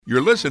You're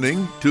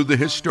listening to the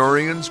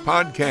Historians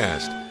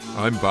Podcast.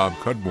 I'm Bob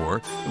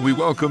Cudmore, and we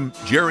welcome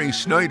Jerry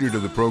Snyder to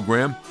the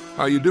program.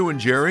 How you doing,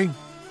 Jerry?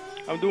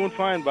 I'm doing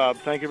fine, Bob.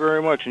 Thank you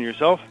very much. And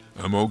yourself?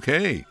 I'm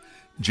okay.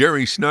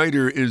 Jerry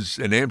Snyder is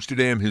an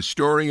Amsterdam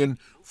historian,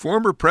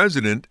 former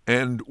president,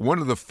 and one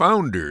of the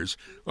founders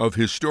of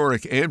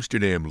Historic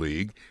Amsterdam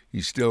League.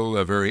 He's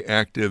still very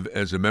active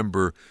as a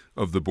member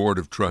of the Board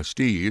of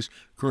Trustees.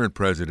 Current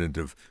president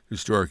of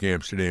Historic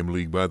Amsterdam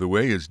League, by the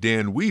way, is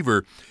Dan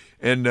Weaver.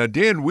 And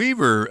Dan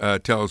Weaver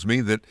tells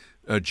me that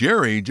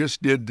Jerry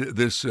just did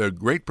this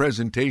great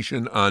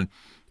presentation on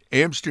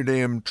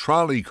Amsterdam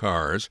trolley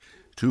cars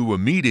to a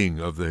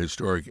meeting of the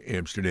Historic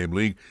Amsterdam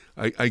League.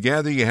 I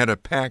gather you had a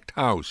packed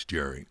house,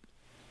 Jerry.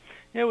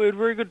 Yeah, we had a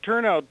very good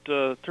turnout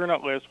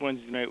last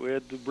Wednesday night. We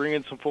had to bring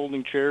in some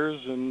folding chairs,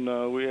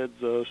 and we had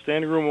the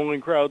standing room only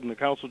crowd in the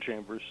council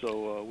chambers,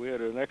 so we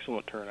had an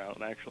excellent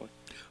turnout, actually.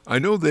 I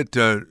know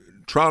that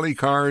trolley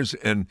cars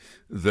and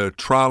the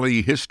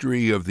trolley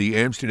history of the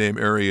Amsterdam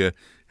area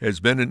has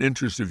been an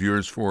interest of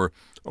yours for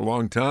a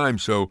long time,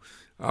 so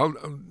I'll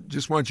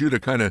just want you to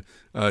kind of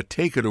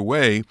take it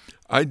away.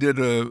 I did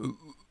a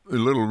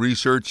little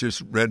research,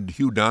 just read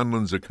Hugh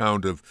Donlan's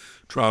account of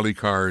trolley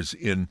cars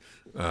in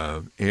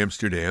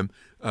Amsterdam.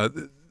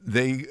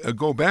 They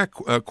go back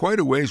quite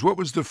a ways. What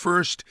was the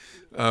first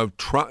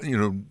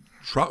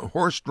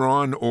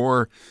horse-drawn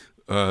or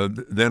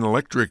then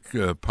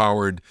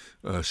electric-powered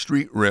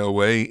street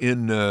railway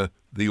in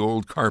the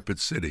old Carpet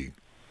City?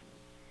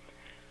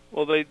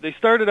 Well, they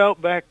started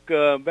out back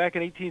in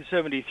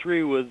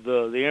 1873 with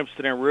the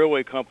Amsterdam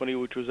Railway Company,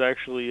 which was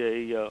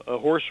actually a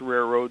horse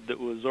railroad that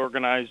was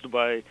organized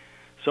by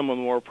some of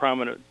the more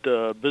prominent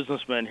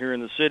businessmen here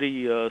in the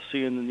city,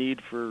 seeing the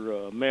need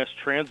for a mass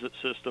transit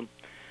system.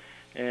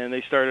 And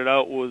they started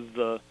out with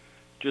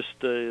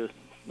just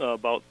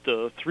about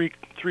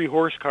three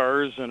horse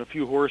cars and a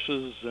few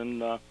horses,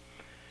 and that,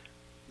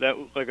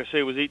 like I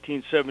say, was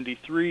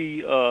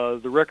 1873.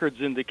 The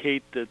records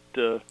indicate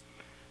that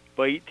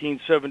by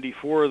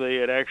 1874, they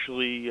had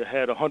actually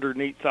had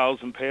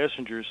 108,000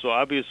 passengers. So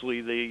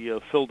obviously, they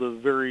filled a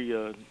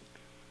very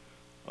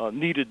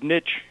needed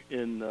niche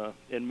in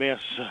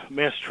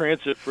mass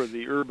transit for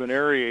the urban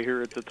area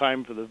here at the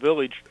time for the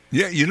village.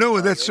 Yeah,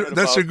 that's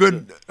a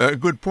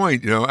good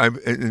point.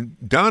 And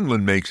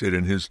Donlan makes it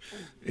in his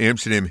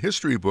Amsterdam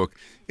history book.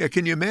 Yeah,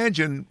 can you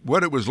imagine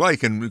what it was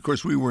like? And of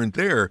course, we weren't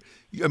there.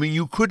 I mean,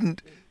 you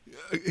couldn't.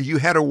 You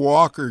had to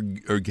walk or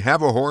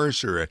have a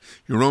horse or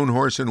your own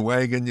horse and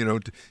wagon,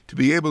 to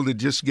be able to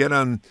just get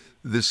on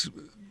this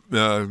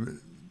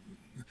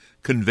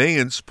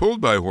conveyance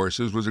pulled by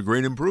horses was a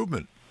great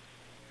improvement.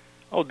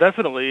 Oh,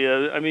 definitely.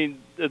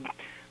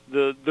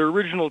 The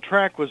original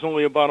track was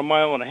only about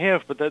 1.5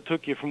 miles, but that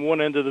took you from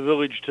one end of the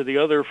village to the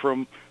other,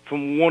 from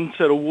one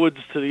set of woods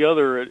to the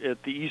other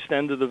at the east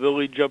end of the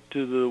village up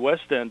to the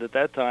west end at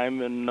that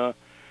time. And, a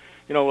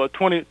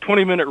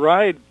 20-minute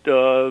ride,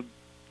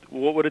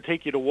 what would it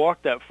take you to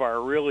walk that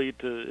far, really,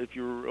 if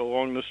you were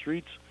along the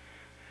streets?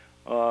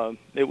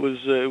 It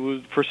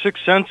was for 6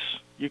 cents,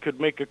 you could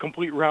make a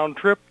complete round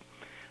trip.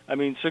 I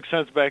mean, 6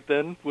 cents back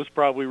then was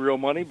probably real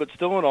money, but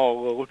still in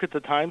all, look at the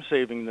time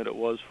saving that it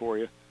was for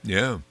you.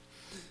 Yeah.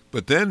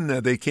 But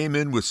then they came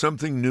in with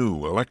something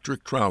new,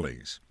 electric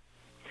trolleys.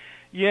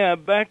 Yeah,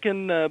 back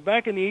in the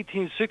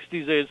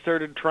 1860s, they had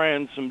started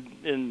trying some,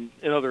 in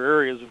other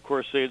areas, of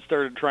course, they had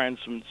started trying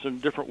some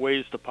different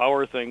ways to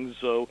power things,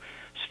 so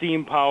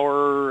steam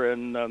power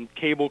and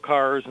cable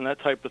cars and that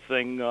type of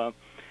thing.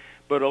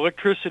 But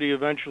electricity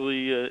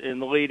eventually, in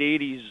the late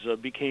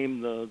 80s,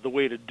 became the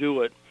way to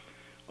do it.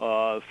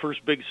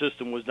 First big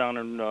system was down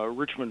in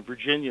Richmond,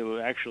 Virginia,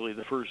 actually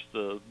the first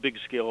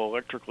big-scale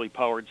electrically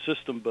powered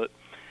system. But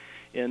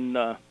in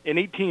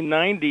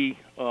 1890,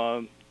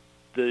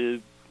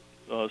 the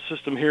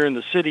system here in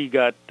the city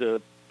got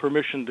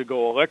permission to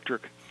go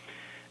electric.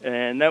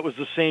 And that was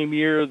the same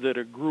year that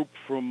a group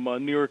from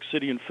New York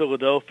City and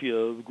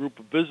Philadelphia, a group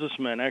of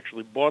businessmen,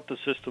 actually bought the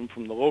system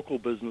from the local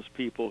business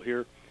people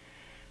here.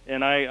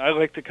 And I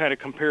like to kind of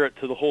compare it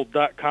to the whole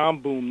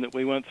dot-com boom that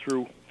we went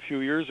through a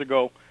few years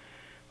ago.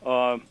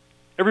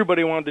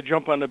 Everybody wanted to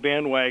jump on the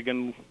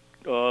bandwagon.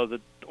 The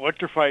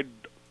electrified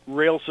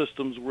rail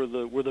systems were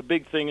the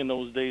big thing in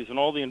those days, and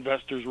all the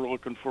investors were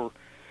looking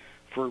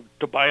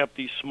to buy up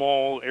these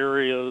small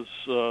areas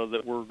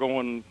that were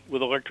going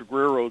with electric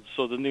railroads.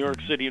 So the New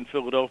York City and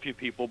Philadelphia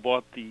people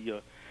bought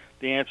the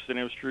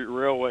Amsterdam Street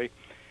Railway.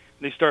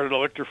 They started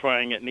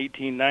electrifying it in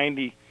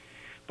 1890.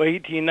 By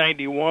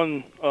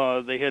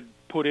 1891, they had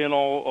put in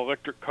all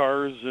electric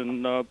cars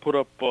and put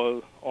up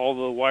all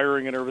the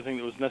wiring and everything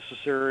that was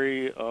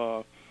necessary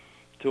to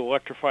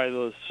electrify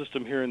the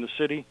system here in the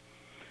city,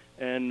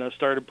 and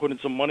started putting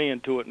some money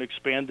into it and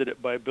expanded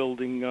it by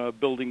building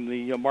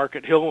the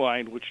Market Hill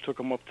line, which took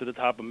them up to the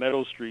top of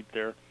Meadow Street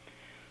there.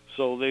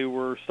 So they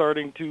were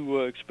starting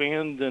to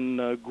expand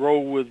and grow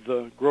with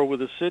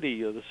the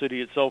city. The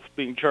city itself,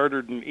 being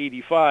chartered in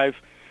 '85,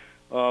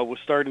 was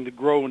starting to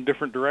grow in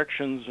different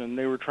directions, and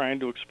they were trying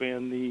to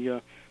expand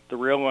the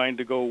rail line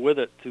to go with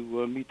it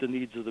to meet the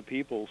needs of the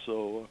people.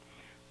 So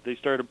they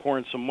started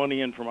pouring some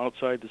money in from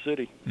outside the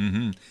city.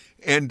 Mm-hmm.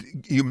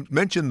 And you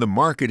mentioned the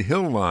Market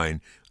Hill line.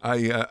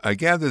 I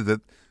gather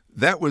that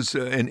that was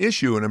an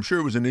issue, and I'm sure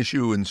it was an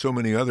issue in so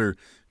many other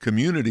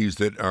communities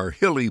that are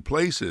hilly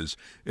places.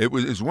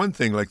 Is one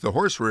thing like the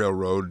horse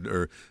railroad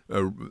or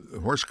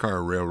horse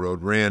car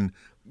railroad ran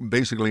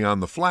basically on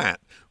the flat,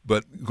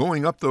 but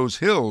going up those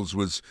hills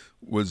was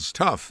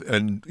tough,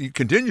 and it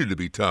continued to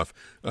be tough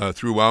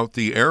throughout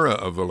the era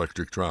of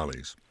electric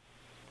trolleys.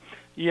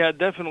 Yeah,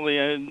 definitely.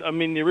 I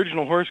mean, the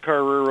original horse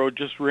car railroad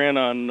just ran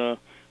on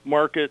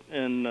Market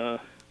and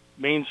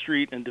Main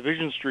Street and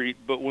Division Street,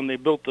 but when they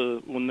built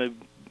the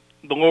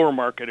lower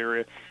Market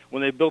area,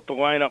 when they built the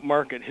line up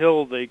Market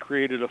Hill, they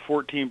created a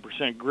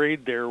 14%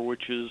 grade there,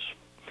 which is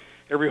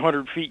every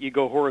 100 feet you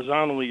go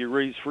horizontally, you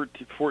raise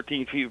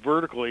 14 feet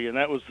vertically, and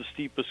that was the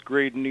steepest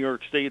grade in New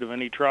York State of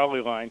any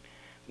trolley line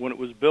when it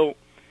was built.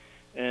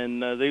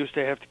 And they used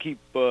to have to keep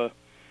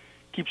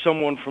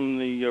someone from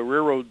the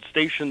railroad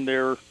station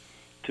there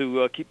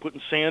to keep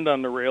putting sand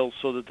on the rails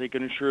so that they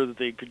could ensure that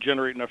they could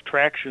generate enough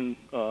traction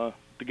to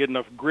get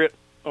enough grit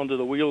under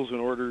the wheels in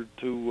order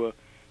to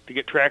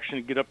get traction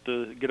and get up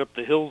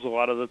the hills a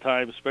lot of the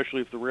time,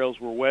 especially if the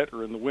rails were wet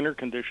or in the winter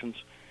conditions.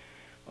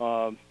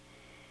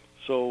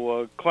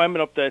 So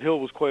climbing up that hill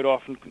was quite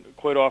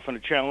often a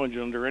challenge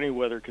under any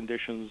weather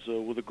conditions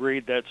with a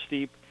grade that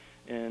steep,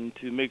 and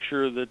to make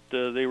sure that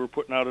they were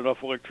putting out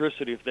enough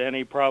electricity. If they had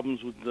any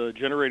problems with the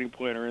generating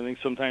plant or anything,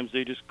 sometimes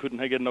they just couldn't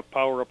get enough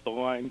power up the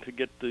line to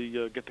get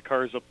the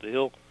cars up the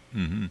hill.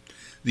 Mm-hmm.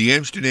 The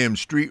Amsterdam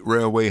Street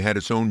Railway had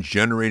its own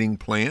generating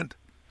plant?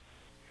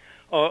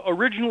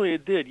 Originally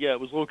it did, yeah. It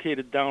was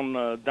located down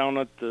at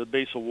the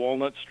base of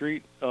Walnut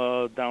Street,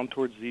 down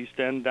towards the east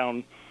end,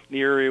 down the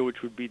area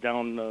which would be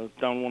down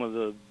one of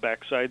the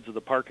back sides of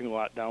the parking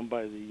lot down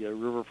by the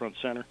Riverfront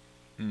Center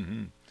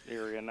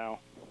area now.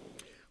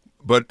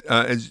 But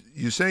as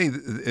you say,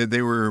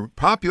 they were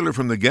popular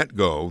from the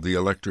get-go, the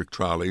electric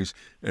trolleys,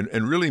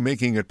 and really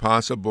making it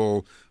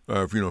possible,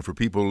 for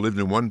people who lived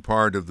in one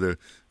part of the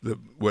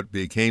what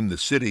became the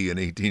city in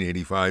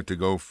 1885 to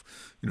go,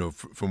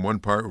 from one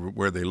part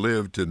where they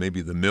lived to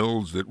maybe the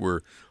mills that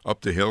were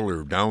up the hill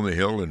or down the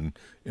hill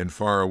and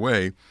far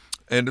away,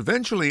 and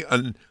eventually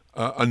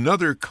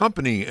another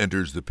company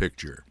enters the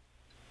picture.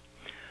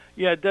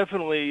 Yeah,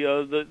 definitely.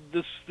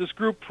 This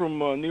group from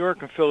New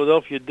York and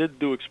Philadelphia did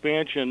do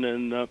expansion,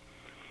 and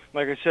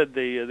like I said,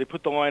 they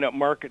put the line up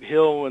Market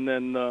Hill, and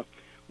then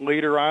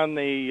later on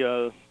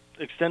they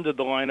extended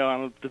the line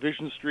on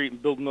Division Street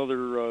and built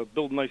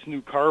a nice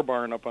new car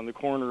barn up on the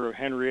corner of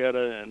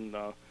Henrietta and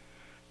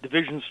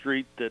Division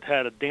Street that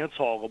had a dance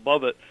hall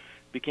above it.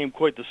 Became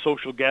quite the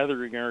social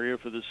gathering area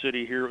for the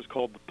city here. It was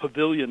called the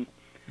Pavilion,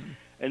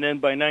 and then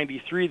by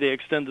 '93 they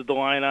extended the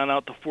line on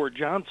out to Fort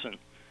Johnson.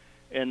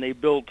 And they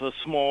built a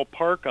small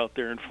park out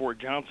there in Fort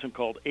Johnson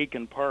called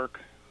Aiken Park.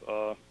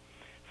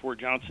 Fort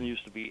Johnson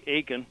used to be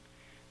Aiken,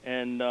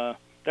 and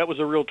that was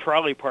a real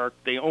trolley park.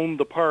 They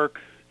owned the park,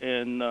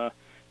 and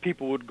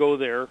people would go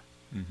there,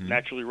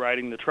 naturally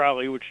riding the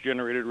trolley, which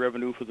generated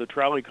revenue for the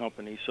trolley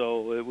company.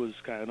 So it was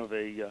kind of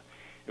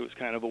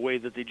a way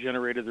that they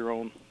generated their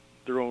own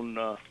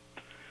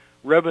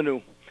revenue.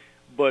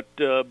 But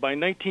by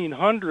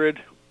 1900,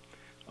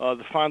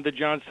 the Fonda,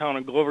 Johnstown,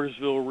 and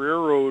Gloversville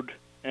Railroad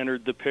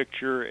entered the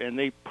picture, and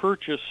they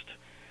purchased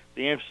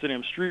the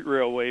Amsterdam Street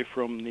Railway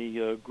from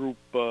the group,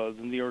 the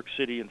New York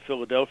City and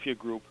Philadelphia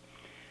group,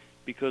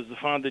 because the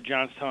Fonda,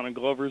 Johnstown, and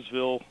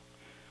Gloversville,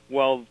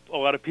 while a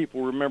lot of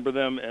people remember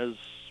them as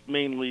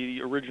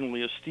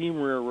originally a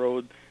steam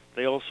railroad,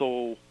 they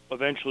also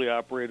eventually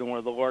operated one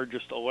of the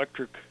largest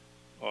electric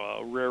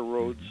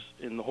railroads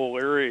in the whole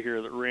area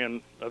here that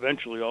ran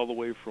eventually all the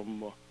way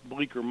from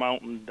Bleecker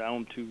Mountain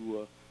down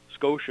to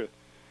Scotia.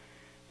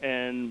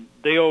 And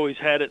they always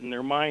had it in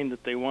their mind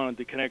that they wanted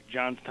to connect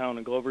Johnstown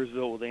and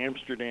Gloversville with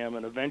Amsterdam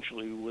and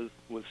eventually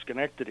with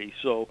Schenectady.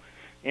 So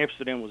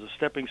Amsterdam was a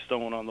stepping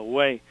stone on the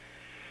way.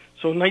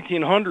 So in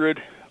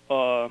 1900,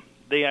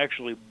 they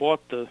actually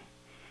bought the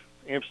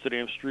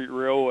Amsterdam Street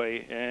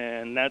Railway,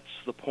 and that's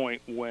the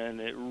point when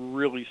it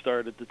really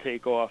started to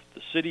take off.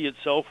 The city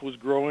itself was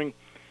growing,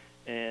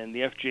 and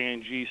the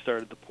FJ&G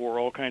started to pour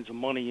all kinds of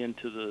money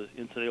into the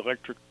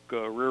electric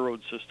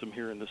railroad system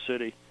here in the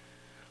city.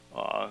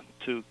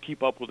 To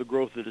keep up with the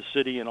growth of the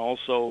city, and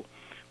also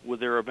with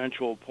their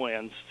eventual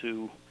plans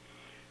to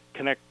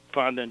connect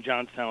Fonda and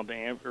Johnstown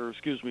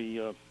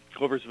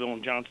Gloversville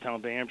and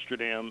Johnstown to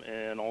Amsterdam,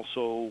 and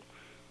also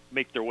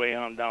make their way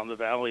on down the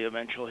valley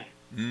eventually.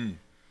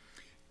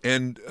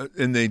 And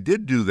they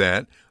did do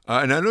that.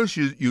 And I noticed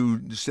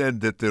you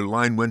said that the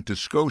line went to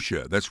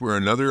Scotia. That's where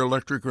another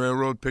electric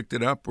railroad picked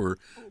it up, or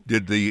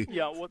did the?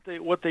 Yeah,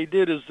 what they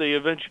did is they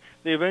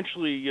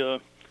eventually.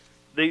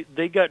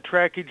 They got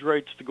trackage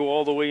rights to go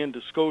all the way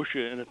into Scotia,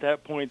 and at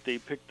that point they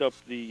picked up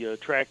the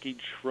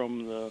trackage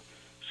from the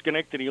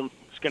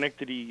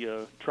Schenectady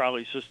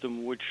trolley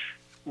system, which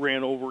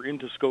ran over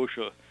into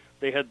Scotia.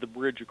 They had the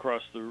bridge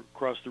across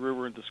the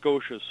river into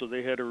Scotia, so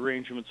they had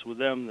arrangements with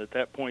them. At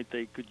that point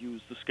they could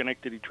use the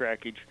Schenectady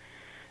trackage,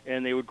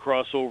 and they would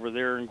cross over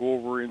there and go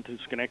over into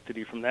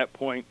Schenectady from that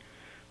point,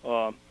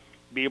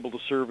 be able to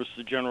service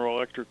the General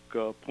Electric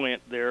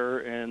plant there,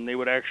 and they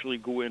would actually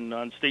go in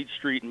on State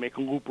Street and make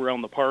a loop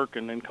around the park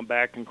and then come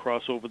back and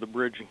cross over the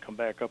bridge and come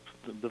back up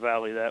the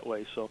valley that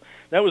way. So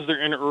that was their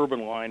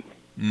interurban line,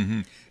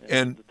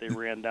 and that they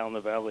ran down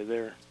the valley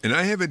there. And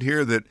I have it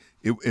here that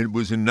it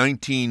was in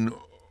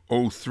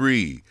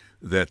 1903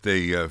 that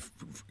they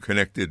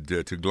connected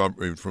to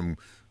Glover from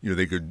you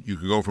could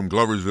go from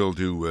Gloversville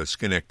to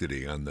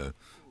Schenectady on the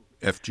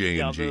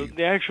FJ&G.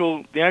 The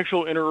actual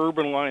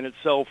interurban line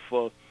itself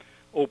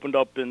opened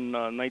up in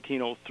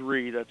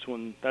 1903. That's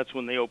when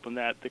they opened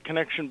that. The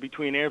connection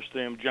between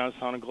Amsterdam,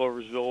 Johnstown, and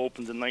Gloversville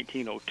opened in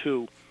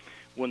 1902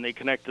 when they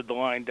connected the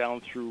line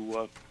down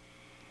through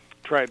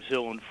Tribes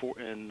Hill and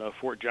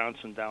Fort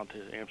Johnson down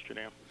to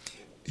Amsterdam.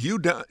 Hugh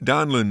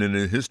Donlan in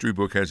a history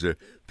book has a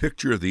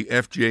picture of the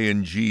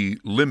FJ&G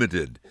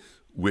Limited,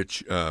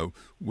 which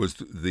was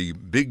the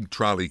big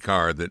trolley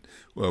car that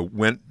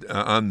went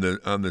on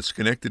the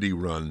Schenectady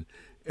run,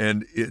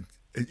 and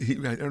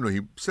I don't know. He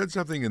said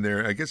something in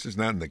there. I guess it's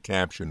not in the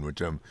caption, which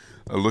I'm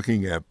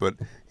looking at, but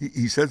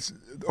he said,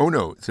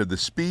 it said the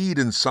speed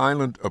and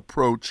silent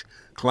approach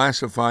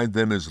classified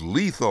them as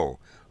lethal,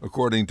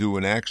 according to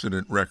an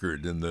accident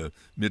record in the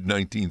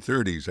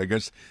mid-1930s. I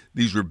guess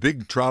these were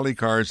big trolley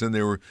cars, and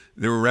they were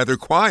rather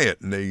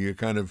quiet, and they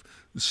kind of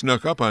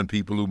snuck up on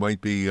people who might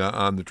be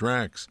on the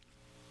tracks.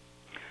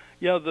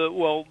 Yeah,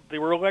 they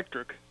were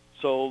electric,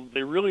 so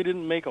they really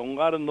didn't make a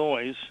lot of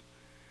noise.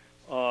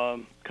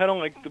 Kind of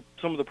like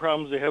some of the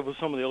problems they have with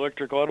some of the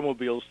electric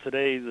automobiles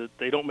today, that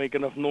they don't make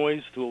enough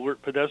noise to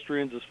alert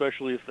pedestrians,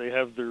 especially if they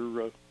have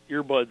their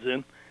earbuds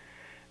in.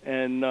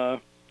 And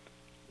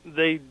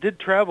they did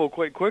travel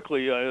quite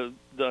quickly.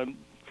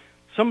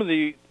 Some of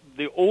the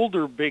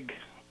older big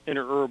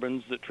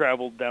interurbans that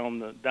traveled down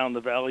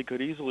the valley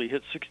could easily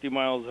hit 60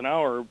 miles an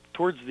hour.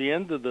 Towards the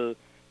end of the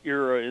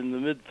era, in the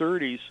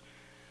mid-30s,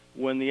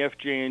 when the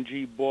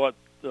FJ&G bought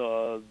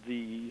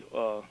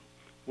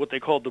what they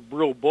called the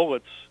Brill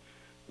Bullets,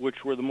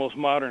 which were the most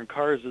modern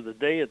cars of the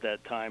day at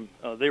that time.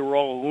 They were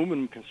all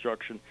aluminum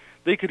construction.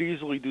 They could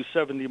easily do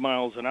 70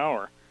 miles an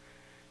hour.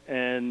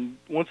 And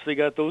once they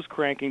got those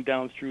cranking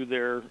down through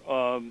there,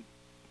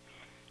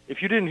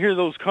 if you didn't hear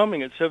those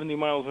coming at 70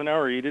 miles an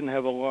hour, you didn't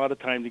have a lot of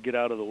time to get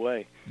out of the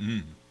way.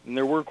 Mm. And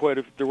there were quite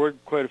a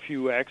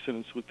few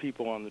accidents with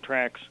people on the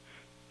tracks,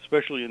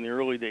 especially in the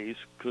early days,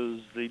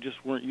 because they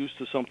just weren't used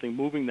to something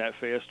moving that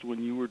fast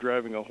when you were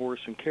driving a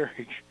horse and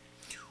carriage.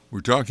 We're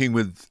talking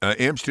with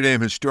Amsterdam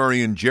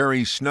historian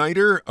Jerry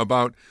Snyder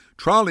about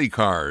trolley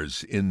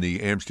cars in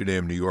the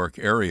Amsterdam, New York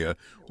area.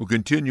 We'll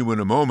continue in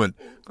a moment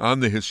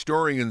on the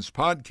Historians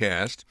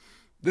Podcast.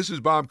 This is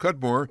Bob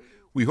Cudmore.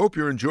 We hope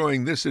you're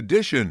enjoying this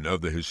edition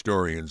of the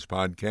Historians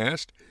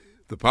Podcast.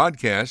 The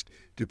podcast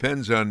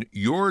depends on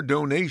your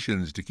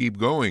donations to keep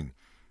going.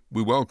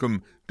 We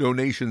welcome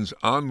donations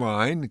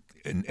online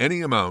in any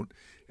amount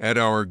at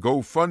our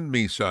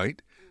GoFundMe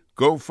site,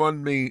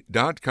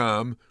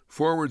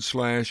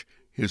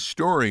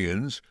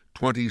 gofundme.com/historians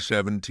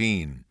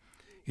 2017.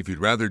 If you'd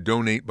rather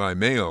donate by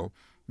mail,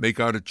 make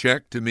out a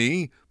check to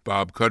me,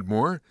 Bob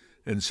Cudmore,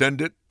 and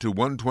send it to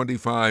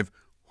 125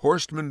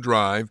 Horstman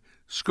Drive,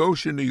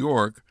 Scotia, New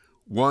York,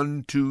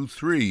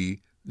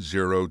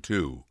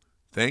 12302.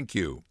 Thank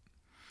you.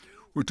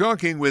 We're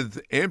talking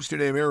with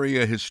Amsterdam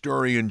area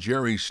historian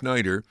Jerry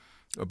Snyder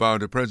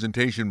about a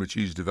presentation which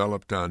he's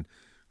developed on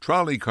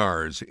trolley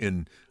cars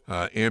in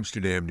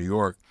Amsterdam, New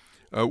York.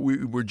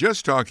 We were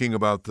just talking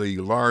about the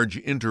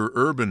large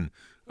interurban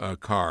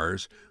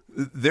cars.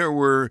 There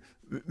were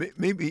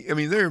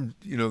they're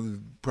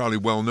probably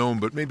well known,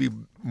 but maybe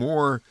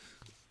more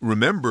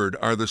remembered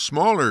are the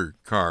smaller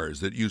cars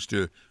that used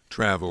to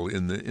travel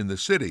in the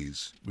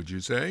cities. Would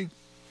you say?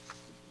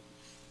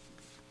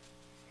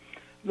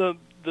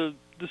 The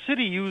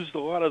city used a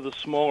lot of the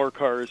smaller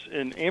cars,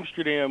 and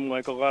Amsterdam,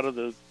 like a lot of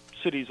the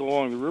cities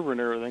along the river and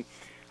everything,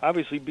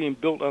 obviously being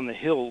built on the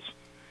hills.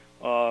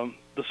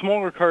 The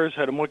smaller cars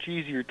had a much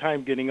easier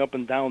time getting up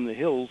and down the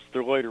hills.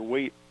 They're lighter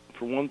weight,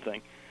 for one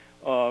thing.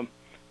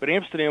 But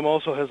Amsterdam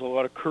also has a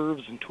lot of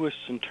curves and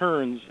twists and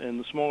turns, and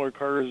the smaller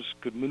cars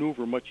could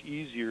maneuver much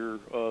easier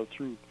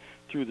through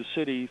the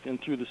city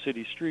and through the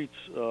city streets.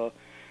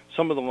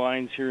 Some of the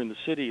lines here in the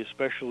city,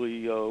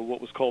 especially what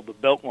was called the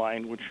Belt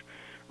Line, which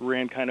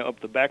ran kind of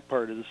up the back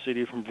part of the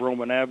city from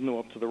Vroman Avenue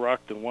up to the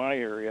Rockton Y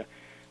area,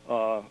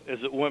 as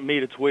it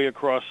made its way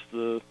across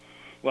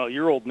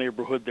your old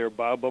neighborhood there,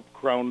 Bob, up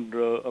around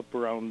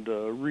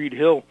Reed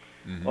Hill,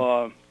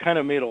 kind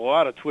of made a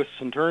lot of twists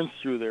and turns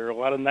through there, a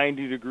lot of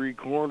 90-degree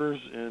corners,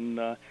 and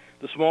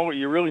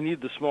you really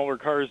need the smaller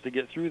cars to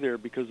get through there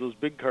because those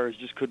big cars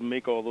just couldn't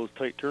make all those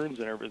tight turns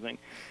and everything.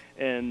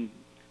 And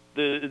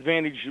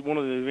one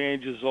of the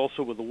advantages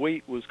also with the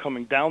weight was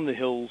coming down the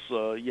hills.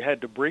 You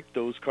had to brake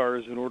those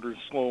cars in order to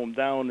slow them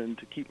down and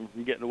to keep them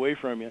from getting away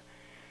from you.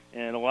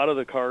 And a lot of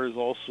the cars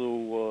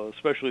also,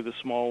 especially the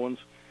small ones,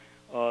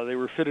 they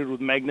were fitted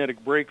with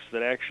magnetic brakes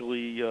that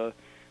actually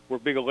were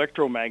big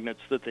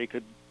electromagnets that they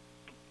could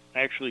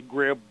actually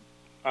grab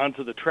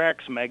onto the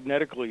tracks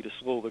magnetically to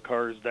slow the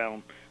cars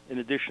down, in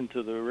addition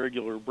to the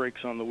regular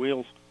brakes on the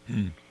wheels.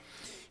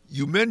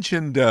 You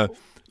mentioned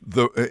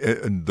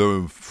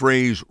the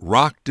phrase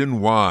 "rocked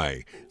and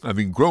why." I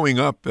mean, growing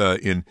up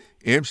in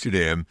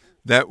Amsterdam,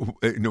 that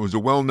it was a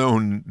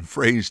well-known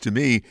phrase to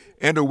me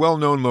and a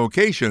well-known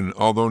location.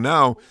 Although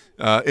now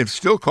it's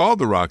still called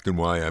the Rocked and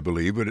Why, I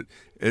believe, but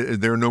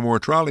there are no more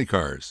trolley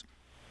cars.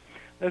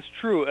 That's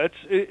true.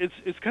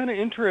 It's kind of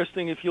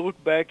interesting if you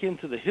look back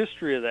into the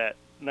history of that.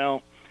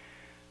 Now,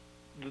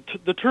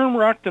 the term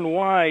 "rocked and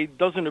why"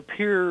 doesn't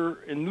appear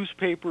in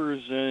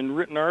newspapers and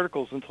written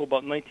articles until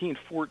about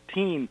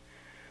 1914.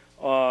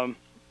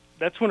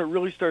 That's when it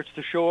really starts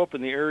to show up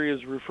in the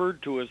areas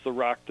referred to as the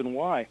Rocked and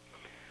Why.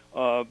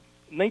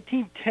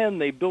 1910,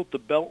 they built the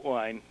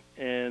Beltline,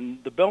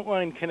 and the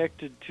Beltline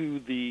connected to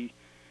the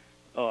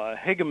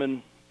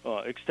Hegeman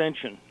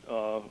extension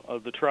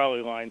of the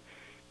trolley line,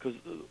 because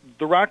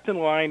the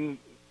Rockton line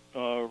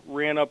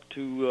ran up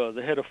to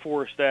the head of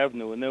Forest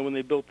Avenue, and then when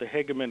they built the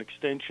Hegeman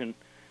extension,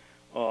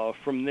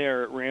 from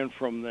there it ran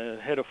from the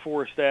head of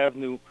Forest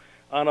Avenue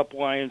on up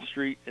Lion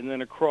Street, and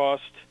then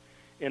across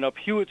and up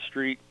Hewitt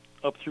Street,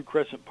 up through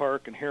Crescent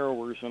Park and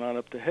Harrowers, and on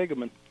up to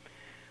Hegeman.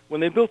 When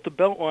they built the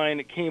Beltline,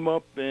 it came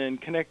up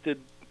and connected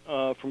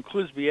from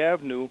Clisby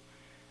Avenue,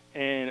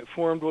 and it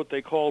formed what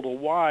they called a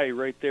Y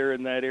right there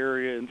in that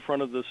area in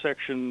front of the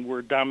section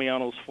where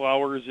Damiano's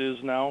Flowers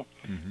is now,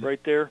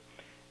 right there.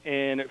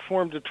 And it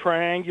formed a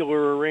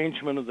triangular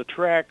arrangement of the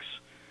tracks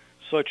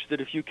such that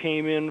if you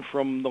came in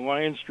from the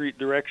Lion Street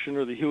direction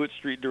or the Hewitt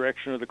Street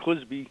direction or the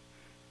Clisby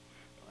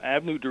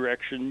Avenue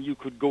direction, you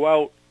could go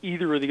out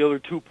either of the other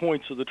 2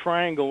 points of the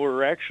triangle,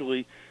 or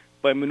actually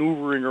by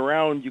maneuvering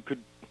around, you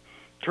could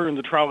turn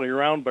the trolley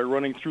around by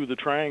running through the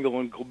triangle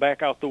and go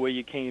back out the way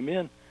you came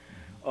in.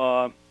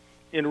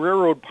 In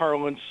railroad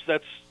parlance,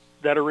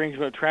 that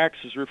arrangement of tracks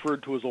is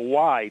referred to as a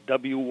Y,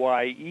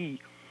 W-Y-E.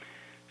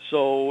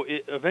 So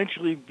it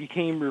eventually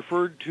became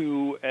referred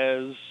to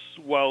as,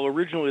 while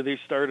originally they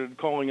started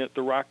calling it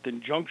the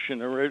Rockton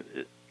Junction, or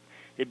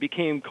it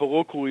became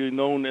colloquially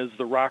known as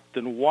the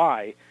Rockton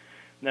Y.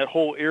 And that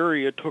whole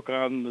area took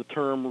on the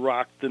term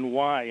Rockton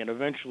Y, and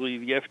eventually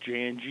the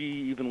FJ&G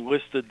even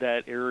listed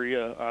that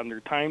area on their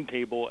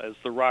timetable as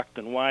the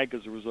Rockton Y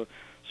because there was a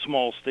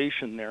small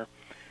station there.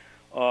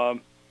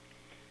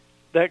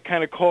 That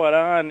kind of caught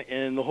on,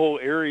 and the whole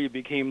area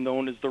became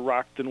known as the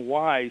Rockton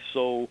Y.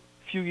 So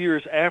a few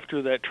years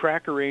after that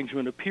track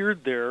arrangement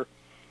appeared there,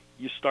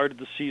 you started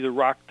to see the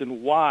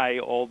Rockton Y,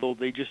 although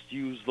they just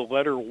used the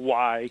letter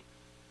Y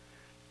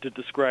to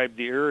describe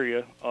the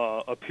area,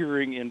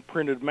 appearing in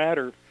printed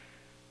matter.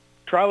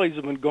 Trolleys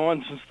have been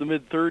gone since the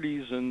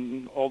mid-'30s,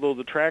 and although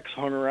the tracks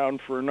hung around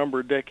for a number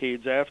of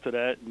decades after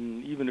that,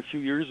 and even a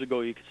few years ago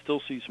you could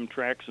still see some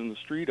tracks in the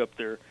street up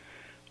there,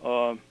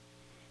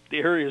 the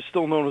area is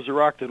still known as the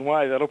Rockton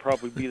Y. That'll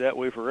probably be that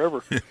way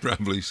forever.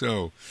 Probably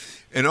so.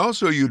 And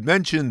also you'd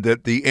mentioned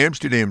that the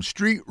Amsterdam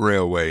Street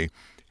Railway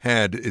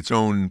had its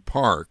own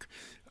park,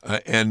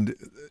 and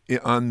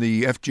on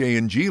the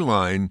FJ&G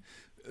line,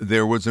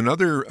 there was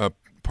another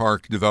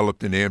park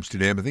developed in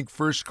Amsterdam, I think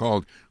first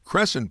called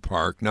Crescent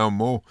Park,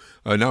 now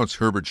it's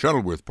Herbert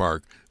Shuttleworth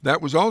Park.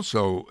 That was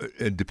also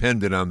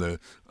dependent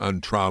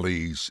on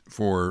trolleys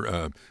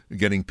for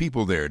getting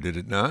people there, did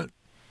it not?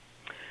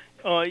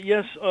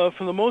 Yes,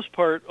 for the most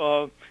part.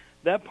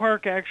 That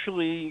park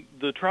actually,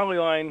 the trolley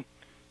line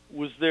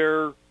was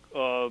there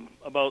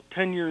about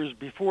 10 years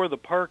before the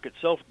park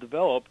itself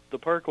developed. The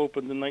park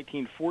opened in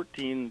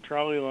 1914. The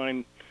trolley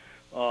line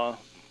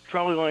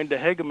to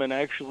Hegeman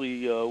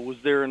actually was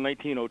there in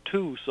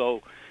 1902.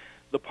 So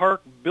the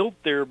park built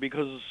there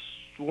because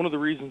one of the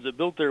reasons it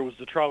built there was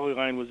the trolley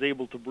line was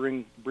able to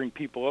bring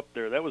people up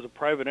there. That was a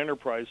private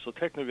enterprise, so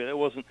technically that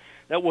wasn't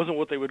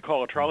what they would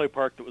call a trolley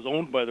park that was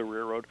owned by the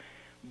railroad.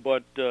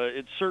 But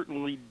it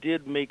certainly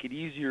did make it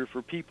easier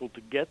for people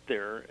to get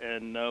there,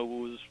 and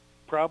was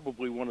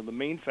probably one of the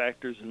main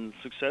factors in the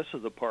success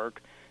of the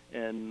park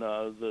and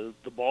the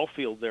ball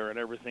field there and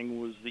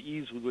everything was the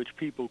ease with which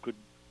people could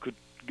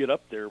get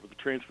up there with the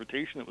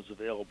transportation that was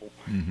available.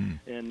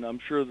 And I'm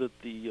sure that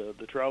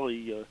the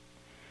trolley,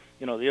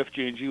 the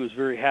FJ&G was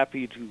very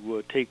happy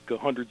to take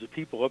hundreds of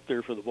people up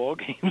there for the ball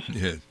games.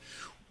 Yes.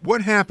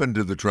 What happened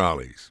to the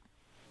trolleys?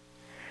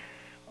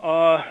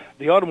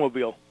 The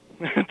automobile.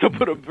 To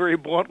put it very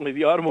bluntly,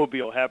 the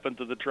automobile happened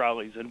to the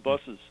trolleys and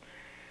buses.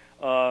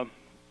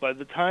 By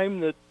the time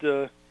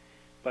the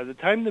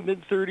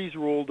mid-'30s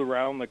rolled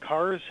around, the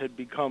cars had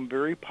become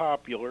very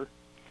popular.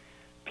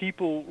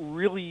 People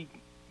really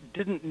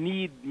didn't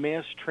need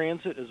mass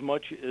transit as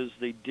much as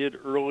they did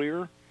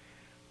earlier.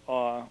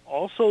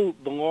 Also,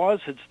 the laws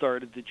had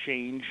started to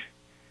change.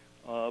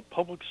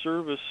 Public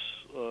Service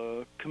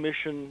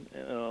Commission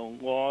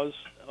laws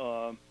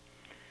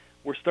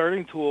were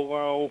starting to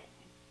allow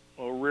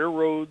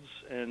railroads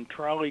and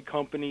trolley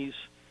companies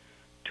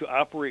to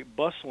operate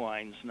bus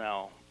lines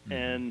now.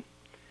 And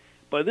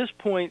by this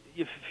point,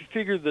 if you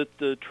figure that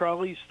the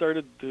trolleys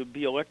started to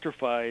be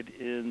electrified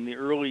in the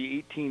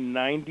early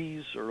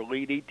 1890s or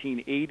late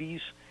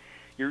 1880s,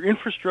 your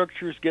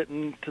infrastructure is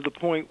getting to the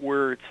point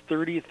where it's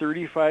 30,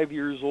 35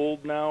 years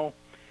old now.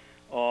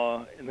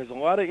 And there's a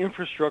lot of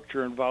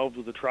infrastructure involved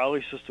with the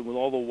trolley system, with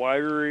all the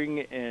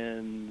wiring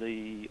and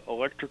the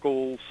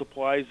electrical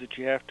supplies that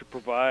you have to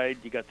provide.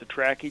 You got the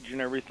trackage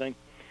and everything.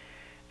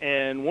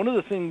 And one of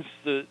the things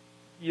that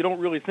you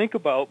don't really think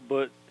about,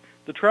 but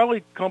the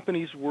trolley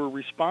companies were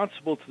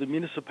responsible to the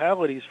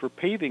municipalities for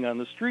paving on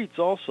the streets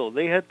also.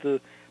 They had to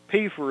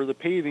pay for the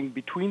paving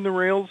between the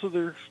rails of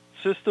their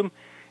system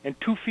and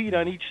 2 feet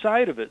on each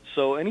side of it.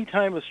 So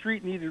anytime a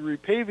street needed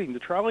repaving, the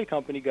trolley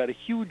company got a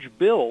huge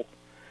bill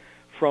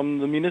from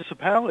the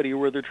municipality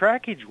where their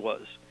trackage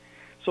was.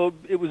 So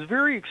it was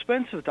very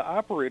expensive to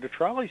operate a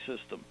trolley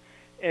system.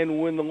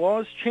 And when the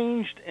laws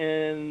changed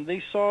and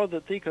they saw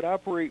that they could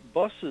operate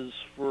buses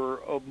for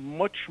a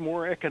much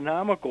more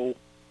economical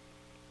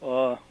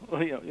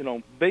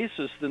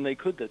basis than they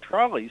could the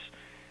trolleys,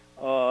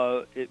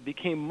 it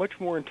became much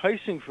more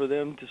enticing for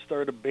them to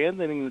start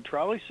abandoning the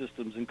trolley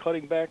systems and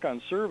cutting back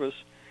on service.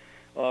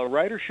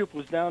 Ridership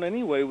was down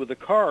anyway with the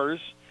cars,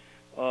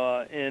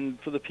 and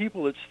for the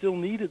people that still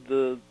needed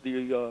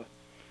the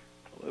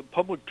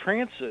public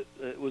transit,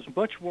 it was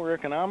much more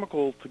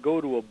economical to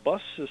go to a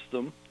bus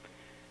system.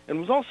 And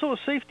there was also a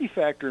safety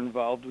factor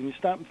involved when you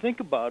stop and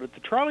think about it.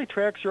 The trolley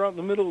tracks are out in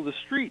the middle of the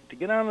street. To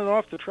get on and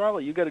off the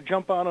trolley, you got to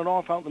jump on and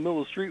off out in the middle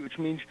of the street, which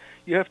means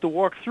you have to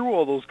walk through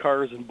all those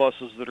cars and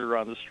buses that are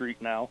on the street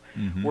now,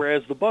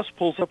 whereas the bus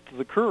pulls up to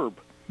the curb.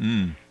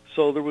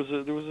 So there was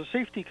a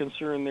safety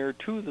concern there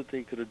too that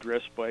they could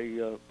address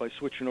by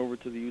switching over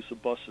to the use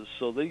of buses.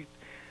 So they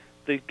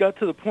got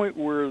to the point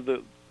where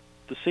the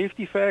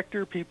safety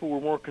factor, people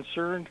were more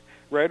concerned.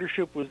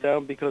 Ridership was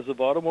down because of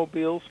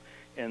automobiles.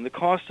 And the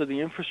cost of the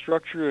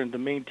infrastructure and to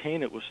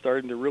maintain it was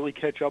starting to really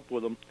catch up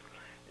with them.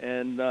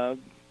 And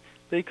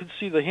they could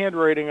see the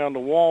handwriting on the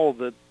wall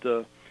that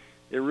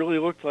it really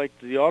looked like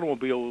the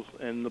automobile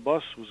and the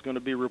bus was going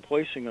to be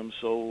replacing them.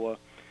 So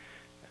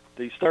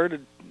they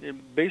started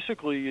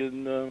basically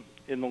in the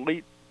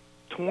late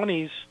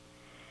 20s.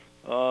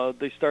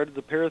 They started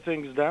to pare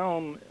things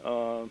down.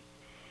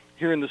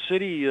 Here in the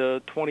city,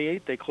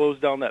 28, they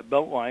closed down that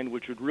belt line,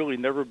 which had really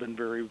never been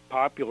very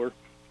popular.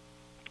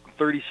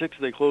 36,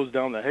 they closed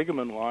down the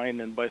Hegeman line,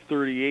 and by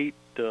 38,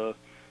 the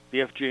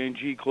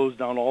FJ&G closed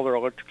down all their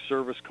electric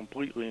service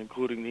completely,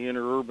 including the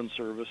interurban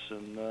service,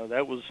 and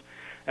that was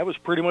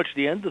pretty much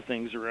the end of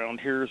things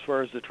around here as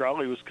far as the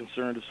trolley was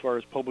concerned, as far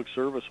as public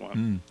service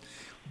went.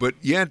 But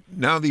yet,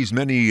 now these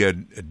many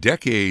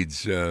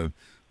decades,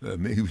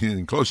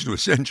 maybe closer to a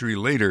century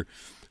later,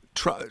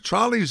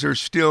 trolleys are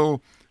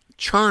still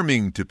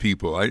charming to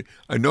people.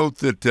 I note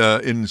that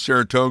in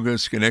Saratoga,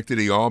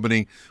 Schenectady,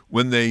 Albany,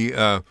 when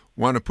they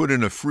want to put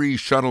in a free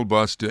shuttle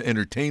bus to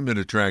entertainment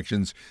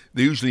attractions,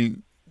 they usually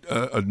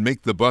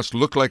make the bus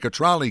look like a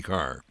trolley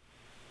car.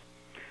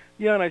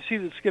 Yeah, and I see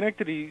that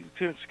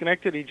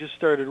Schenectady just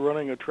started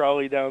running a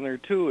trolley down there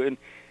too, and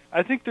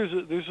I think there's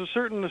a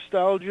certain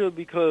nostalgia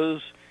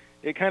because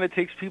it kind of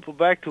takes people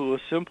back to a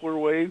simpler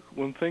way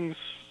when things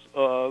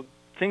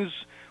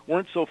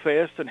weren't so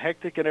fast and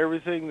hectic and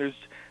everything.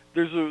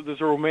 There's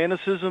a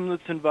romanticism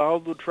that's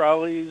involved with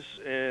trolleys,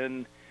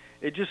 and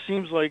it just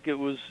seems like it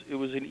was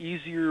an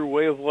easier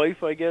way of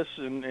life, I guess,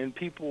 and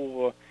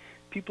people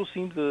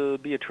seem to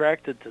be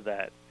attracted to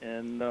that,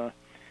 and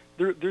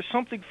there's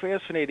something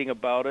fascinating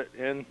about it,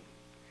 and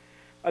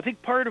I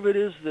think part of it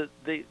is that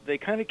they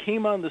kind of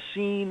came on the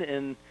scene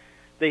and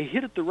they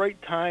hit at the right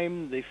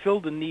time, they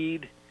filled a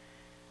need,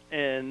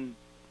 and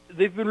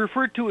they've been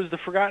referred to as the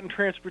forgotten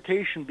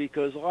transportation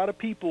because a lot of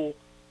people,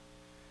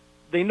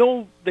 They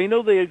know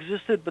they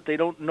existed, but they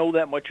don't know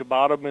that much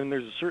about them, and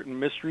there's a certain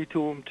mystery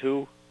to them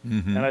too.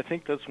 And I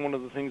think that's one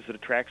of the things that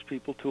attracts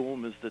people to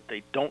them is that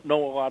they don't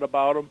know a lot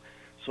about them,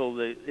 so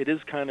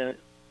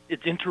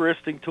it's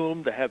interesting to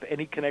them to have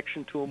any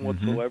connection to them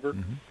whatsoever.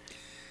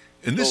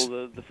 And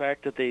so the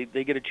fact that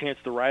they get a chance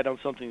to ride on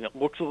something that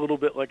looks a little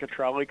bit like a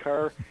trolley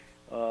car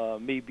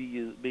maybe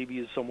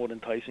is somewhat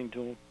enticing to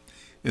them.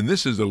 And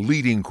this is a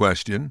leading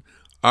question.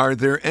 Are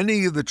there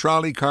any of the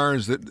trolley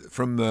cars that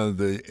from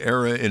the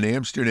era in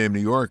Amsterdam,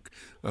 New York,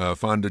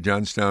 Fonda,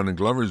 Johnstown, and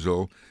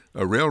Gloversville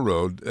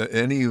Railroad,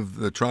 any of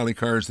the trolley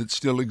cars that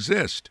still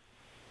exist?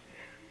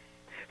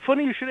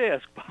 Funny you should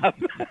ask,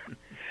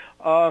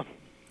 Bob.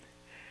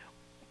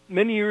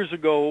 Many years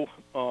ago,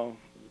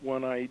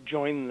 when I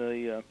joined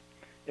the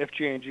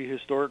FJ&G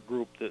historic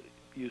group that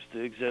used to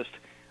exist,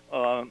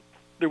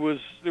 there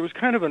was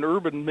kind of an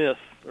urban myth,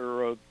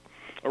 or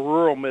a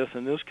rural myth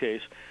in this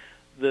case,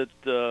 that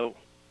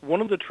one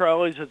of the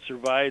trolleys had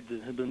survived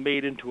and had been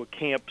made into a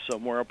camp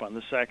somewhere up on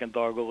the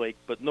Sacandaga Lake,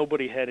 but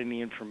nobody had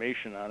any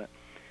information on it.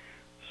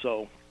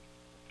 So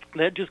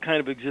that just kind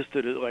of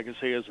existed, like I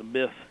say, as a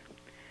myth.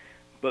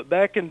 But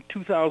back in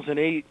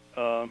 2008,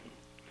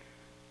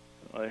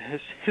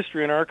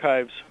 History and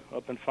Archives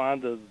up in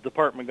Fonda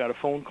department got a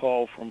phone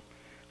call from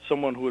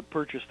someone who had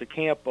purchased a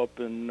camp up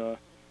in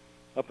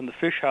the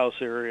Fish House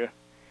area,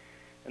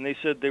 and they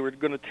said they were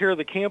going to tear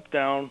the camp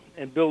down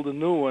and build a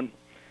new one.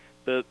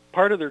 But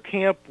part of their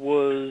camp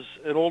was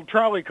an old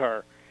trolley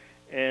car,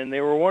 and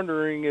they were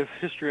wondering if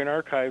History and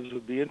Archives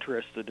would be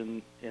interested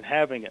in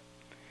having it.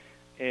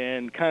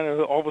 And kind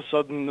of all of a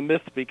sudden the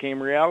myth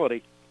became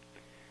reality.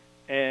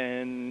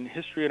 And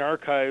History and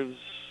Archives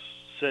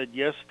said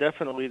yes,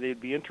 definitely they'd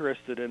be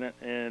interested in it.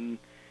 And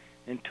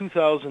in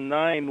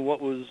 2009,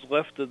 what was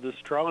left of this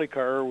trolley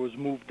car was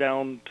moved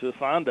down to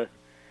Fonda.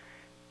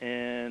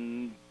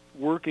 And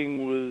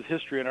working with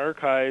History and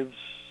Archives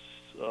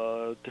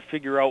to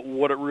figure out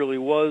what it really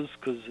was,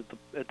 because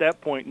at that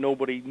point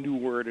nobody knew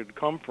where it had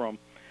come from,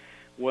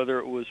 whether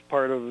it was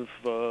part of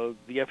the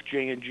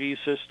FJ&G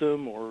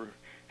system or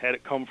had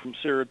it come from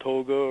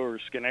Saratoga or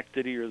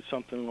Schenectady or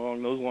something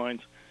along those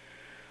lines.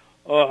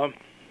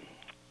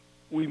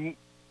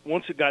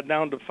 Once it got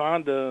down to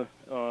Fonda,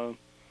 on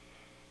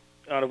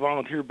a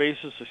volunteer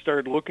basis, I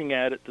started looking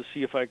at it to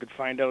see if I could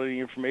find out any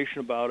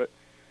information about it.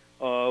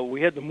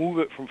 We had to move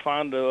it from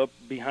Fonda up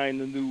behind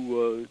the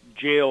new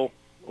jail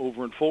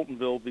over in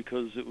Fultonville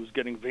because it was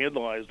getting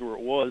vandalized where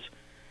it was.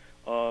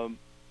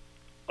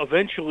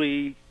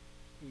 Eventually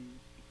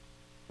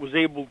was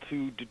able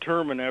to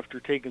determine, after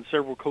taking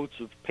several coats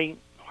of paint,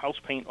 house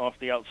paint, off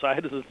the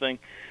outside of the thing,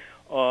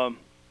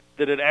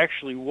 that it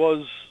actually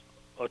was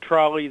a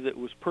trolley that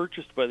was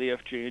purchased by the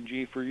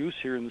FJ&G for use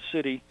here in the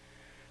city,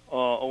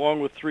 along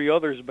with 3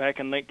 others back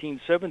in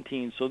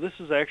 1917. So this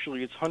is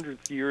actually its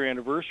 100th year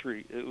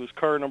anniversary. It was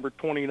car number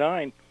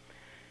 29,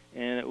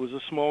 and it was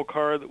a small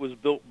car that was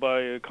built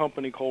by a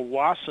company called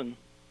Wasson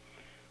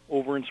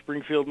over in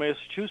Springfield,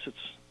 Massachusetts.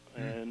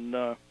 And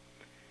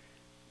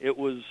it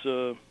was,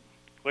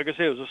 like I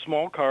say, it was a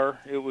small car.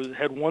 It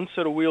had one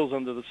set of wheels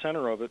under the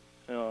center of it.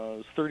 It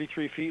was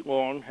 33 feet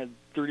long, had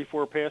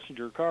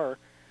 34-passenger car,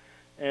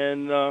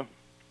 and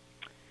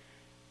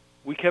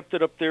we kept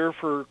it up there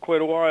for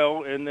quite a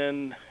while. And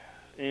then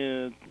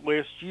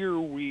last year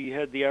we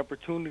had the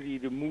opportunity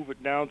to move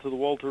it down to the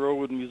Walter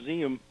Elwood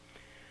Museum,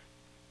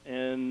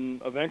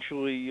 and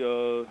eventually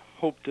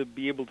hope to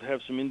be able to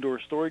have some indoor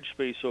storage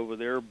space over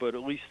there. But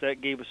at least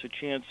that gave us a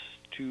chance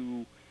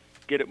to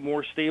get it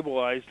more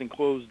stabilized and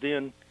closed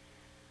in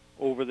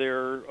over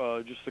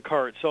there, just the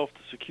car itself, to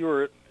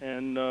secure it.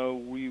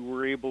 And we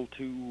were able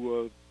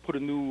to put a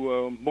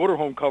new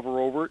motorhome cover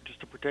over it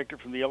just to protect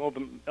it from the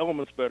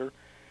elements better.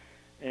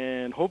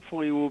 And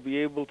hopefully we'll be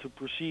able to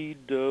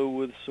proceed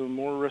with some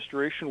more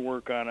restoration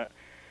work on it.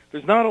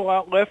 There's not a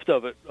lot left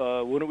of it.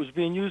 When it was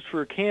being used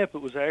for a camp,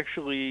 it was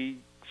actually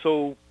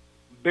so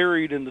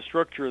buried in the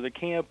structure of the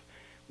camp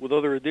with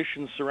other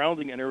additions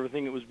surrounding it and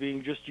everything. It was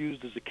being just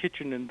used as a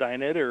kitchen and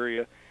dinette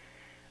area.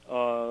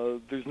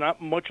 There's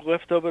not much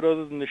left of it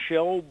other than the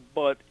shell,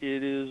 but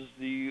it is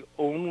the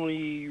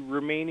only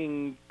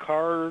remaining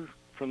car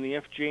from the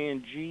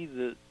FJ&G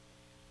that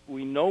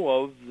we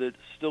know of that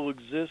still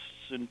exists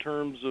in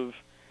terms of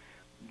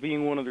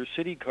being one of their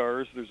city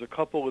cars. There's a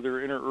couple of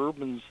their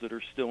interurbans that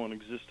are still in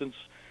existence,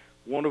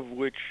 one of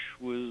which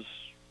was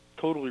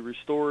totally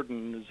restored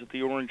and is at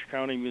the Orange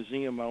County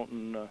Museum out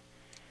in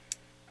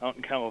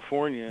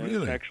California. Really?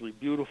 It's actually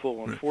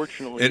beautiful.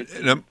 Unfortunately,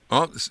 and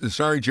I'm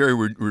sorry, Jerry,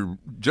 we're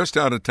just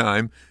out of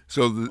time.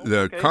 So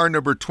the car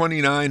number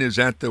 29 is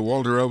at the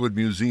Walter Elwood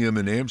Museum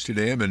in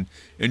Amsterdam,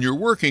 and you're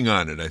working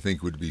on it, I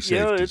think would be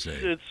safe to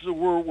say.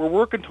 We're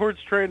working towards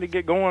trying to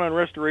get going on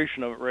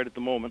restoration of it right at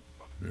the moment.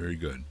 Very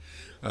good.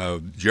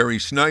 Jerry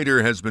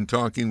Snyder has been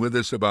talking with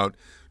us about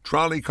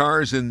trolley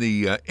cars in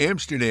the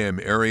Amsterdam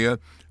area.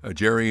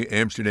 Jerry,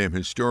 Amsterdam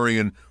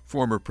historian,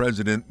 former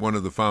president, one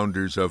of the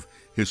founders of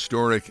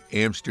Historic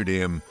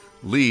Amsterdam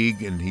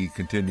League, and he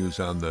continues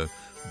on the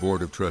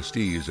board of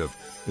trustees of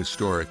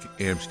Historic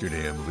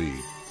Amsterdam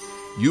League.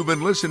 You've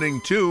been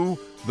listening to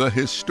the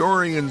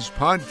Historians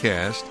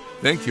Podcast.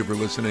 Thank you for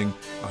listening.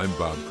 I'm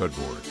Bob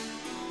Cudmore.